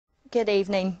Good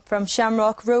evening. From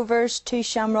Shamrock Rovers to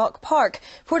Shamrock Park,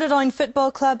 Portadown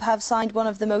Football Club have signed one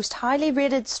of the most highly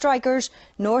rated strikers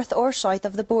north or south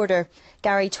of the border.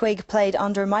 Gary Twigg played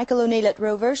under Michael O'Neill at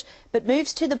Rovers, but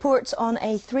moves to the Ports on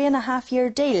a 3.5-year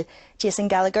deal. Jason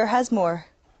Gallagher has more.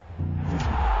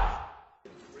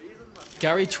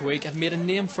 Gary Twigg had made a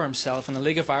name for himself in the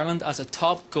League of Ireland as a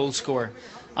top goal scorer,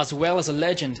 as well as a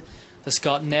legend. The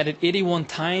Scot netted 81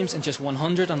 times in just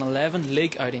 111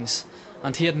 league outings,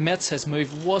 and he admits his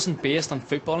move wasn't based on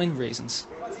footballing reasons.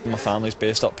 My family's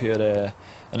based up here,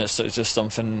 and it's just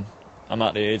something. I'm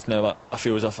at the age now that I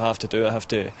feel as if I have to do. I have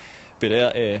to be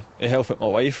there to help with my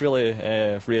wife, really,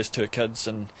 raise 2 kids,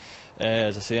 and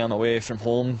as I say, I'm away from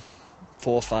home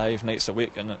 4 or 5 nights a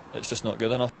week, and it's just not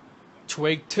good enough.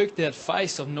 Twigg took the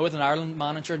advice of Northern Ireland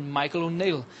manager Michael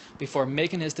O'Neill before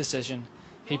making his decision.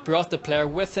 He brought the player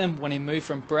with him when he moved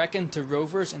from Brecon to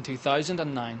Rovers in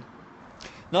 2009.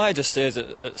 No, I just say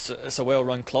that it's a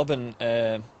well-run club, and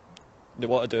they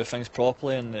want to do things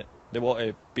properly, and they want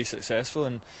to be successful.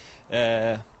 And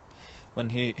when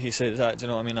he said that, you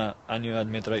know what I mean, I knew I'd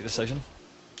made the right decision.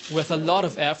 With a lot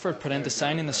of effort put into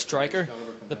signing the striker,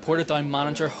 the Portadown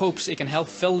manager hopes he can help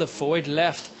fill the void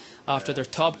left after their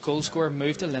top goalscorer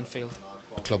moved to Linfield.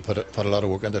 The club put a lot of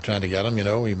work into trying to get him. You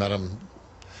know, we met him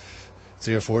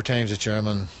 3 or 4 times, the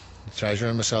chairman, the treasurer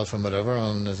and myself and whatever,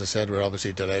 and as I said, we're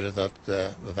obviously delighted that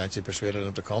eventually persuaded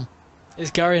him to come.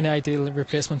 Is Gary an ideal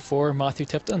replacement for Matthew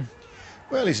Tipton?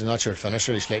 Well, he's a natural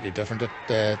finisher. He's slightly different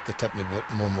to Tipton,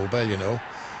 more mobile, you know.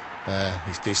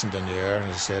 He's decent in the air, and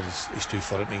as I said, he's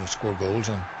 2-footed and he can score goals,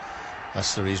 and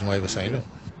that's the reason why we signed him.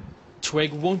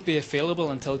 Twigg won't be available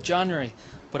until January,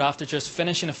 but after just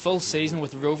finishing a full season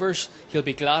with Rovers, he'll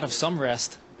be glad of some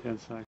rest.